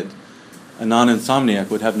subsided, a non-insomniac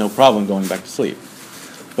would have no problem going back to sleep.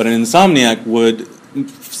 But an insomniac would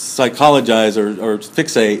psychologize or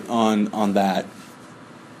fixate on that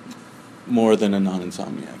more than a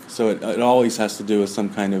non-insomniac. So it always has to do with some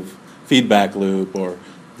kind of feedback loop or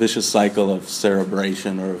vicious cycle of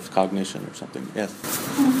cerebration or of cognition or something. Yes?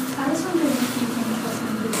 I was wondering if you came across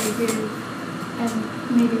somebody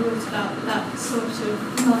who maybe wrote about that sort of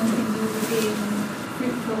knowing things over being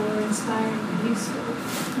fruitful or inspiring or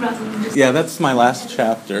useful, rather than just... Yeah, that's my last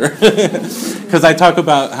chapter. Because I talk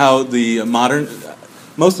about how the modern...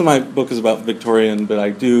 Most of my book is about Victorian, but I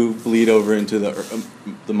do bleed over into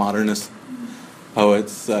the modernist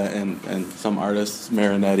poets and some artists,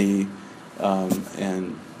 Marinetti,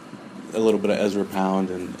 and a little bit of Ezra Pound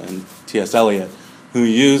and T.S. Eliot, who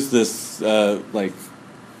use this like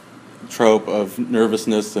trope of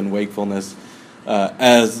nervousness and wakefulness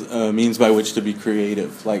as a means by which to be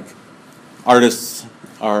creative. Like artists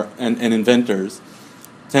and inventors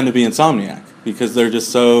tend to be insomniac because they're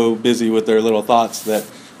just so busy with their little thoughts that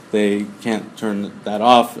they can't turn that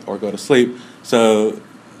off or go to sleep. So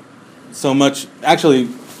much, actually,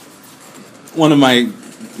 one of my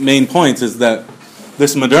main points is that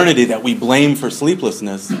this modernity that we blame for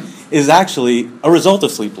sleeplessness is actually a result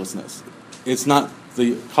of sleeplessness. It's not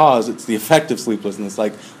the cause, it's the effect of sleeplessness.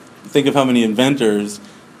 Like, think of how many inventors.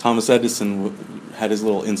 Thomas Edison had his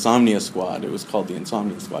little insomnia squad. It was called the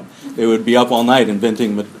Insomnia Squad. They would be up all night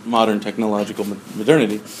inventing modern technological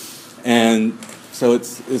modernity. And so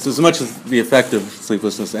it's as much as the effect of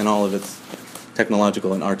sleeplessness and all of its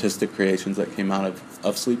technological and artistic creations that came out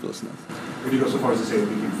of sleeplessness. Would you go so far as to say it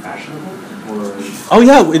became fashionable? Or? Oh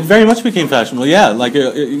yeah, it very much became fashionable. Yeah, like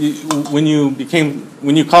when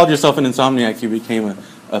you called yourself an insomniac, you became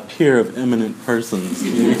a peer of eminent persons.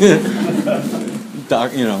 You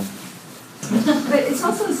know. But it's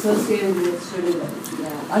also associated with sort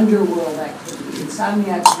of underworld activity.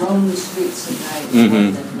 Insomniacs roam the streets at night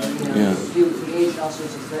and engage in all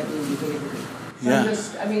sorts of threatening behavior. Yeah.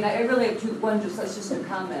 I really have that's just a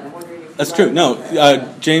comment. I'm wondering if that's true. No,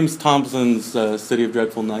 James Thompson's City of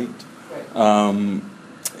Dreadful Night,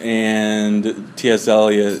 and T.S.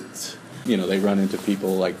 Eliot, they run into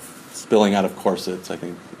people like spilling out of corsets, I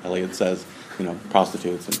think Eliot says,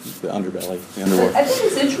 prostitutes and the underbelly, the underworld. I think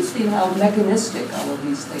it's interesting how mechanistic all of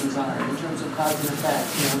these things are in terms of cause and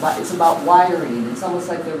effect. It's about wiring. It's almost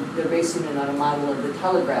like they're basing it on a model of the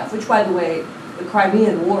telegraph, which, by the way, the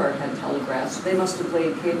Crimean War had telegraphs. They must have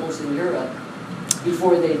laid cables in Europe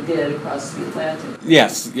before they did across the Atlantic.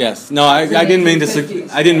 Yes. No, I didn't mean to.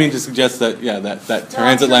 I didn't mean to suggest that. Yeah, that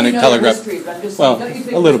transatlantic telegraph. History, but I'm just well, saying, don't you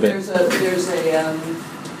think a little bit. There's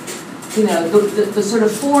the sort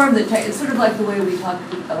of form that it's sort of like the way we talk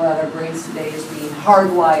about our brains today as being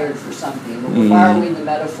hardwired for something. We're borrowing the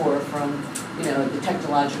metaphor from the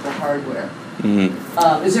technological hardware.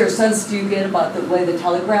 Is there a sense do you get about the way the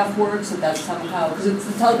telegraph works, that's somehow, because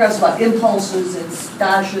the telegraph's about impulses and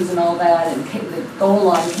stashes and all that, and they go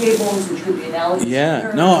along cables, which could be analogous.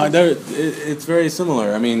 Yeah, no, it's very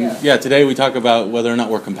similar. I mean, today we talk about whether or not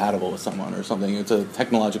we're compatible with someone or something. It's a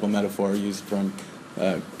technological metaphor used from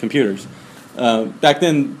computers. Back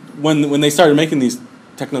then, when they started making these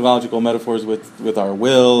technological metaphors with our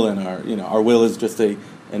will, and our will is just an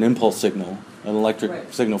impulse signal, an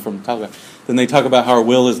electric signal from the telegraph. Then they talk about how our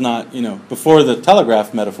will is not, before the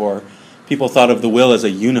telegraph metaphor, people thought of the will as a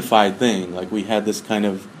unified thing. Like we had this kind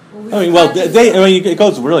of, it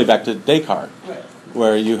goes really back to Descartes,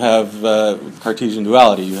 where you have Cartesian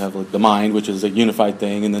duality. You have like the mind, which is a unified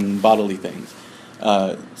thing, and then bodily things.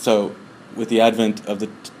 So with the advent of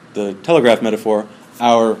the telegraph metaphor,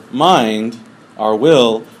 our mind, our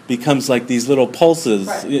will, becomes like these little pulses.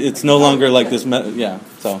 Right. It's no longer like this.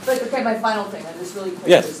 So. But okay, my final thing, and this really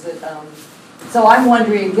quick, is that. So I'm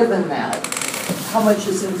wondering, given that, how much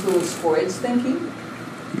has influenced Freud's thinking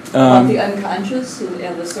about the unconscious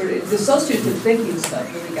and the sort of the associative thinking stuff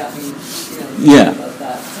really got me, about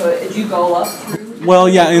that. So did you go up through? Well,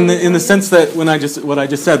 yeah, in the sense that what I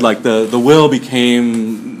just said, like the will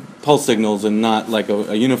became pulse signals and not like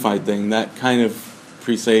a unified thing. That kind of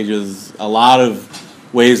presages a lot of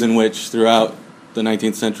ways in which throughout the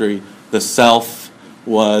 19th century the self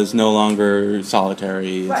was no longer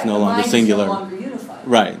solitary. It's no longer singular. No longer unified.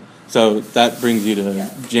 Right. So that brings you to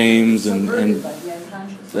James and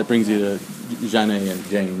that brings you to Janet and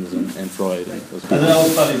James and Freud and those people. And then I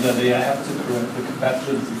was studying that I have to correct the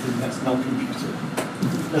compatibility thing. That's not computer.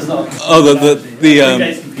 That's not.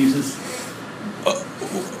 The computers.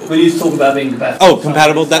 We used to talk about being compatible. Oh,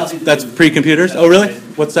 compatible. That's pre-computers. Oh, really?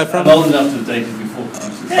 What's that from? I'm old enough to have dated before computers.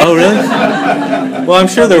 Oh, really? Well, I'm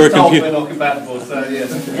sure there were computers. We're not compatible, so yeah.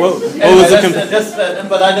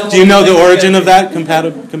 Do you know the origin of that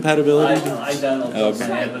compatibility? I don't know.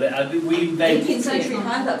 Okay. But we invent 18th century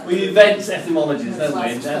conduct. We invent etymologies, don't we?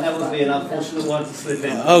 And that would be an unfortunate one to slip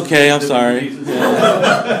in. Okay, I'm sorry.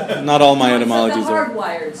 Yeah. Not all my etymologies the are.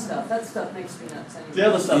 hardwired stuff. That stuff makes me nuts. Anyway. The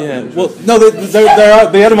other stuff. Yeah. Well, no, there are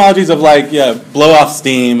the etymologies of blow off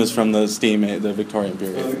steam is from the Victorian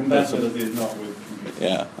period. So the compatibility is not with.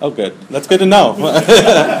 Yeah. Oh, good. That's good to know.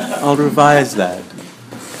 I'll revise that.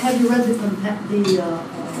 Have you read the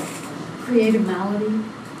Creative Malady?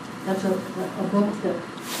 That's a book that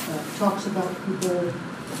talks about people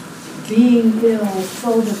being ill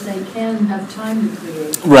so that they can have time to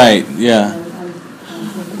create. Right. Yeah.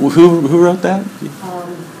 Who wrote that?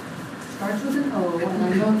 Starts with an O, and I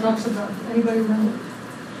know it talks about. Anybody remember?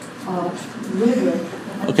 Literate.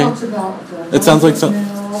 It talks about. It sounds like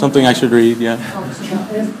something I should read. Yeah.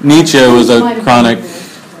 Nietzsche was a chronic.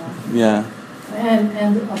 Yeah.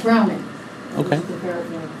 And Browning. Okay.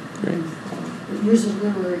 Great. It uses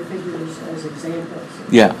literary figures as examples.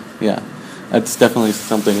 Yeah. That's definitely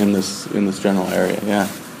something in this general area. Yeah.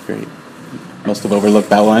 Great. Must have overlooked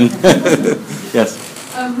that one. Yes.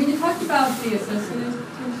 When you talked about the associative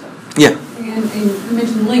stuff, yeah. And you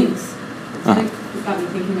mentioned links, it got me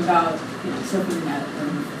thinking about surfing the net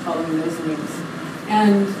and following those links.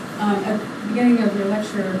 And at the beginning of your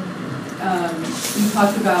lecture, you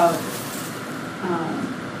talked about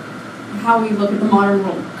how we look at the modern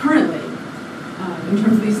world currently in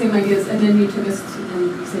terms of these same ideas, and then you took us to, and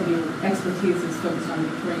you said your expertise is focused on the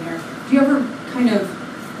Victorian era. Do you ever kind of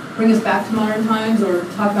bring us back to modern times or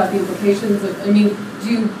talk about the implications of, I mean, do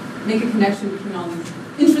you make a connection between all these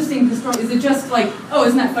interesting historical, is it just like, oh,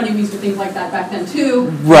 isn't that funny, we used to think like that back then too?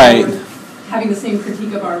 Right. Or having the same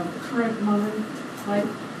critique of our current modern life?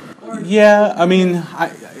 Or yeah, I mean,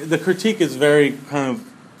 the critique is very kind of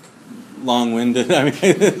long-winded. I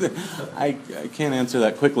mean, I can't answer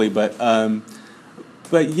that quickly, but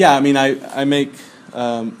yeah, I mean, I make,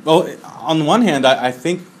 well, on the one hand, I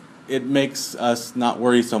think it makes us not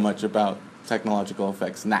worry so much about technological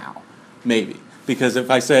effects now, maybe. Because if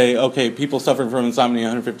I say, okay, people suffered from insomnia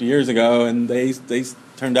 150 years ago, and they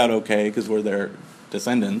turned out okay because we're their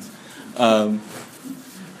descendants, then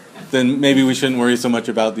maybe we shouldn't worry so much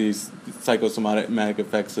about these psychosomatic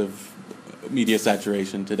effects of media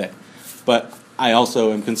saturation today. But I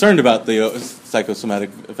also am concerned about the psychosomatic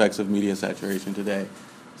effects of media saturation today.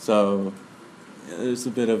 So there's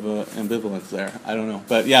a bit of ambivalence there. I don't know.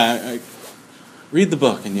 But yeah, read the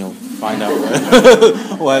book and you'll find out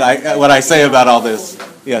what I say about all this.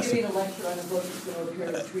 Yes. Giving a lecture on a book that's going to appear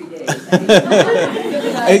in 3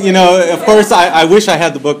 days. You know, of course, I wish I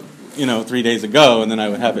had the book, 3 days ago, and then I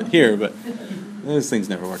would have it here, but those things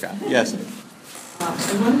never work out. Yes? I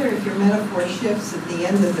wonder if your metaphor shifts at the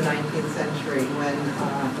end of the 19th century when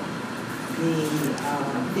the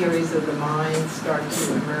theories of the mind start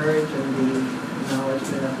to emerge and the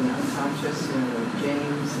acknowledgement of the unconscious,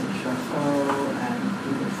 James and Charcot and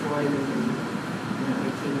even Freud in the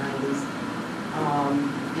 1890s.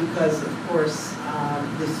 Because, of course,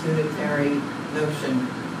 this unitary notion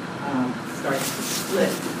starts to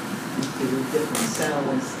split into different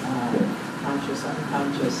cells, conscious,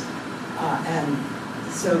 unconscious. And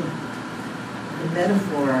so the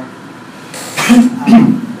metaphor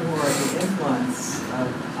or the influence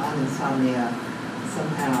on insomnia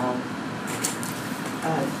somehow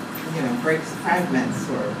breaks, fragments,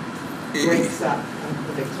 or breaks up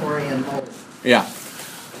the Victorian mold. Yeah.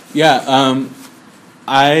 Yeah.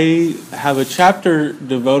 I have a chapter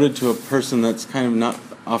devoted to a person that's kind of not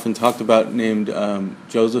often talked about named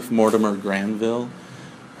Joseph Mortimer Granville,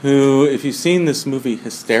 who, if you've seen this movie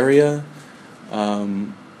Hysteria,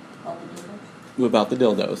 about the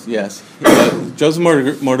dildos, yes. Joseph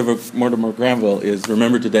Mortimer Granville is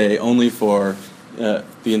remembered today only for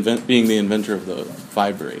being the inventor of the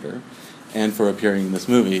vibrator and for appearing in this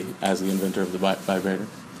movie as the inventor of the vibrator.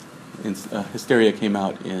 Hysteria came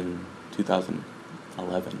out in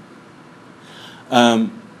 2011.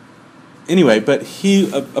 Anyway, but he,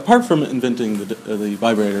 apart from inventing the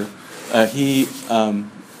vibrator, he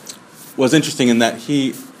was interesting in that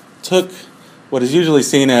he took what is usually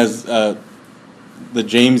seen as the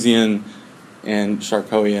Jamesian and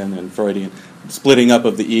Charcotian and Freudian splitting up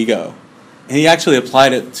of the ego, and he actually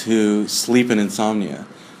applied it to sleep and insomnia.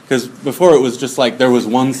 Because before it was just like there was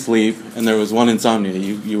one sleep and there was one insomnia.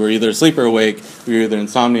 You were either asleep or awake, you were either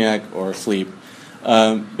insomniac or asleep.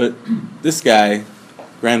 But this guy,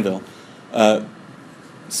 Granville,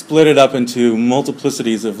 split it up into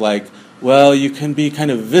multiplicities of like, well, you can be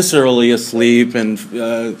kind of viscerally asleep and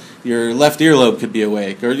your left earlobe could be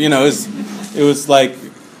awake. Or, it was like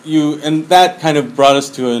and that kind of brought us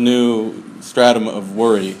to a new stratum of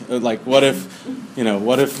worry. Like, what if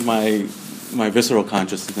my visceral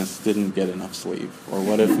consciousness didn't get enough sleep? Or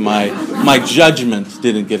what if my judgment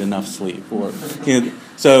didn't get enough sleep? Or,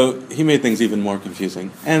 so he made things even more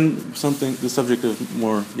confusing and the subject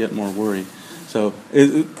of yet more worry. So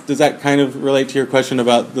does that kind of relate to your question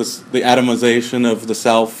about the atomization of the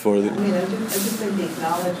self? Or I just think the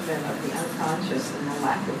acknowledgement of the unconscious and the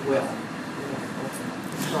lack of will,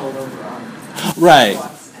 control over our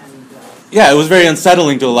thoughts. And, yeah, it was very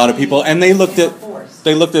unsettling to a lot of people, and they looked at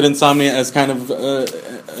insomnia as kind of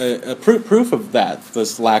a proof of that,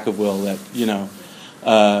 this lack of will. That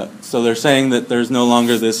so they're saying that there's no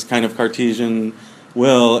longer this kind of Cartesian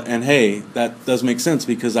will, and hey, that does make sense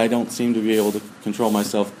because I don't seem to be able to control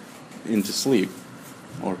myself into sleep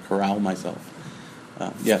or corral myself.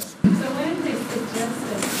 Yes? So why did they suggest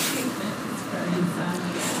a treatment for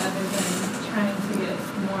insomnia other than trying to get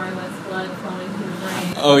more or less blood flowing to the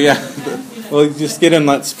brain? Oh, yeah. Well, just get in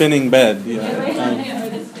that spinning bed.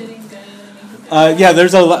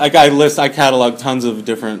 There's I catalog tons of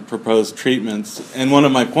different proposed treatments, and one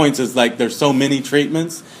of my points is like there's so many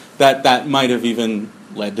treatments that might have even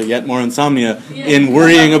led to yet more insomnia in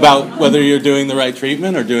worrying about whether you're doing the right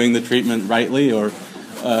treatment or doing the treatment rightly or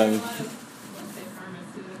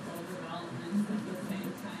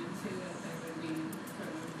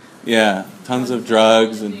yeah, tons of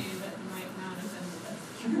drugs and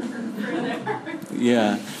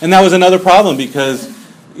yeah, and that was another problem because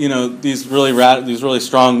these really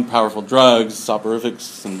strong, powerful drugs,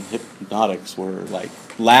 soporifics and hypnotics, were like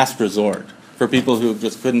last resort for people who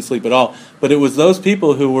just couldn't sleep at all. But it was those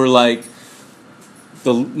people who were like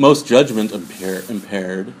the most judgment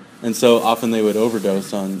impaired, and so often they would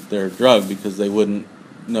overdose on their drug because they wouldn't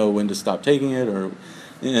know when to stop taking it, or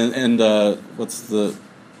what's the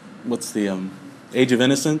Age of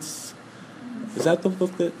Innocence? Is that the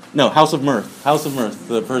book that? No, House of Mirth. House of Mirth.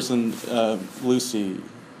 The person, Lucy,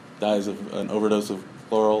 dies of an overdose of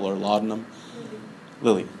chloral or laudanum.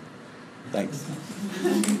 Lily. Thanks.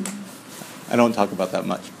 I don't talk about that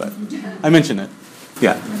much, but I mention it.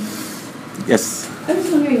 Yeah. Yes. I was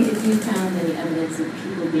wondering if you found any evidence of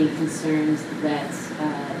people being concerned that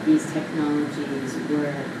these technologies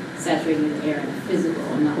were saturating the air in a physical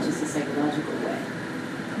and not just a psychological way.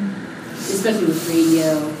 Especially with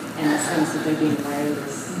radio and the sense that they're being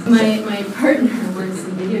wireless. My partner works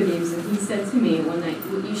in video games, and he said to me one night,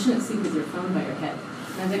 well, you shouldn't sleep with your phone by your head.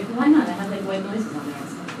 And I was like, well, why not? I have like white noises on there and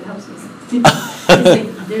stuff. It helps me sleep. He's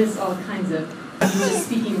like, there's all kinds of, I'm just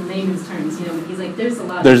speaking in layman's terms, you know, but he's like, there's a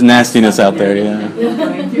lot There's nastiness out there, yeah.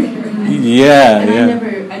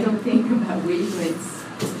 And I don't think about wavelengths.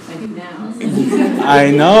 I do now.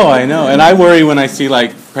 I know. And I worry when I see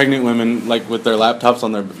like pregnant women like with their laptops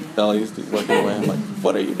on their bellies working away. I'm like,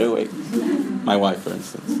 what are you doing? My wife, for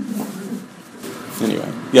instance. Anyway,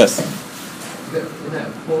 yes. In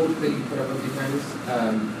that quote that you put up a few times,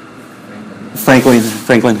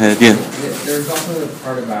 Franklin Head, yeah. There's also the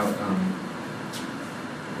part about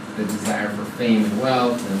the desire for fame and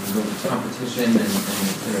wealth and the competition and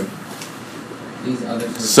sort of these other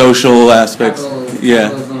sort of social aspects.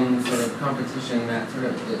 Capitalism, sort of competition, that sort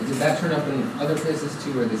of, did that turn up in other places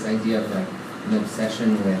too, or this idea of like an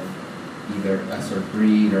obsession with either a sort of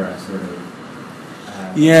greed or a sort of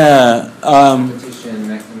competition,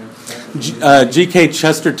 that kind of stuff? G.K.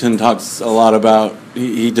 Chesterton talks a lot about,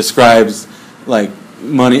 he describes like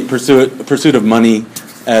money, pursuit of money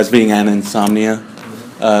as being an insomnia.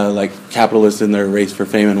 Like capitalists in their race for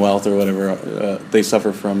fame and wealth or whatever, they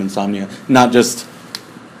suffer from insomnia. Not just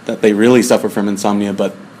that they really suffer from insomnia,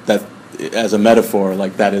 but that as a metaphor,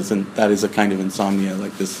 like that is a kind of insomnia,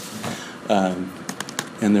 like this.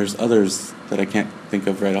 And there's others that I can't think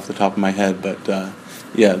of right off the top of my head, but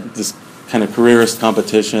this kind of careerist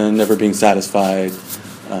competition, never being satisfied.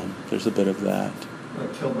 There's a bit of that.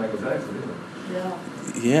 That killed Michael Jackson, didn't it?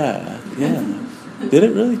 Yeah. Did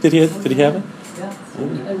it really? Did he have it? Yeah.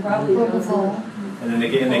 And probably and then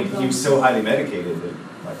again, he was so highly medicated that.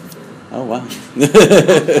 Oh wow.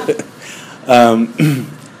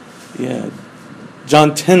 Yeah.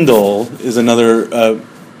 John Tyndall is another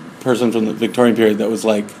person from the Victorian period that was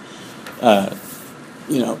like,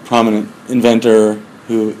 prominent inventor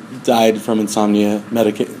who died from insomnia.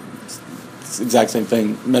 Exact same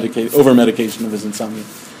thing. Over medication of his insomnia.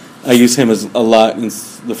 I use him as a lot in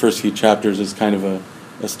the first few chapters as kind of a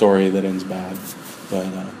story that ends bad, but.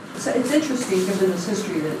 So it's interesting given this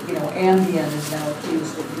history that Ambien is now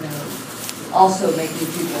accused of also making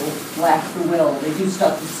people lack the will. They do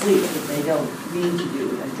stuff in sleep that they don't mean to do.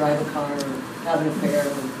 They drive a car, or have an affair,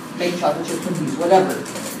 or make chocolate chip cookies, whatever.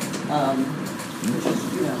 Which is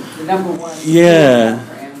the number one.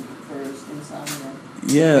 For insomnia.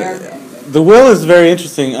 Yeah. The will is very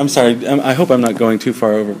interesting. I'm sorry. I hope I'm not going too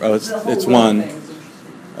far over. Oh, it's one.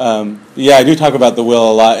 I do talk about the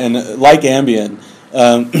will a lot, and like Ambien,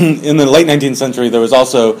 in the late 19th century, there was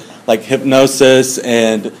also like hypnosis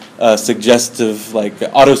and suggestive, like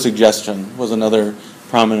autosuggestion was another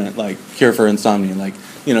prominent like cure for insomnia. Like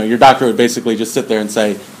your doctor would basically just sit there and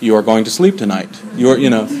say, "You are going to sleep tonight." Or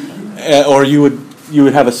you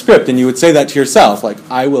would have a script and you would say that to yourself, like,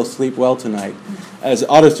 "I will sleep well tonight," as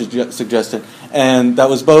auto-suggestion. And that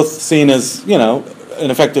was both seen as, an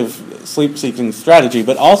effective sleep-seeking strategy,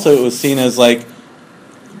 but also it was seen as, like,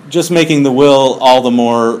 just making the will all the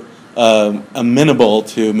more amenable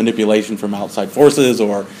to manipulation from outside forces,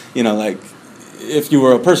 or, if you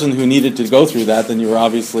were a person who needed to go through that, then you were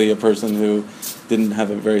obviously a person who didn't have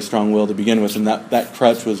a very strong will to begin with, and that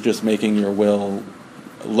crutch was just making your will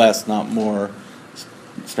less, not more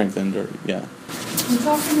strengthened, or, yeah. You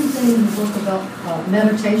talk anything in the book about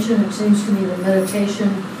meditation? It seems to me that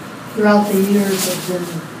meditation throughout the years has been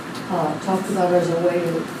talked about as a way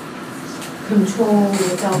to control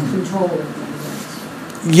without controlling.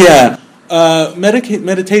 Yeah.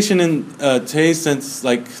 Meditation in today's sense,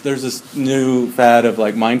 like there's this new fad of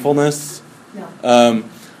like mindfulness. Yeah.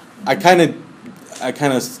 I kind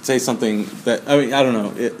of say something that, I don't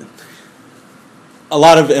know. A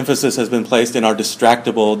lot of emphasis has been placed in our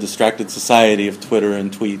distracted society of Twitter and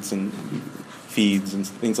tweets and feeds and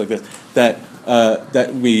things like this, that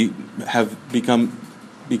we have begun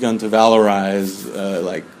to valorize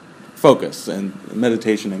like focus and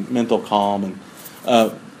meditation and mental calm. And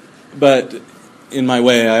but in my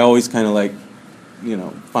way, I always kind of like,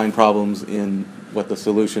 find problems in what the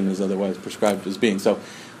solution is otherwise prescribed as being. So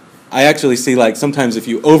I actually see, like, sometimes if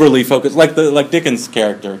you overly focus, like Dickens'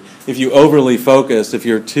 character, if you overly focus, if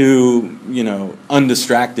you're too,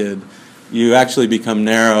 undistracted, you actually become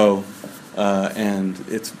narrow, and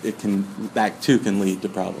that too can lead to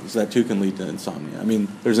problems. That too can lead to insomnia. I mean,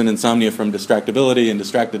 there's an insomnia from distractibility and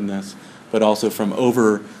distractedness, but also from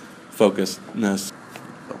over-focusedness.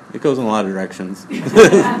 It goes in a lot of directions.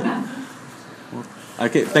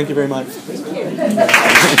 Okay, thank you very much. Thank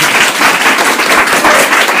you.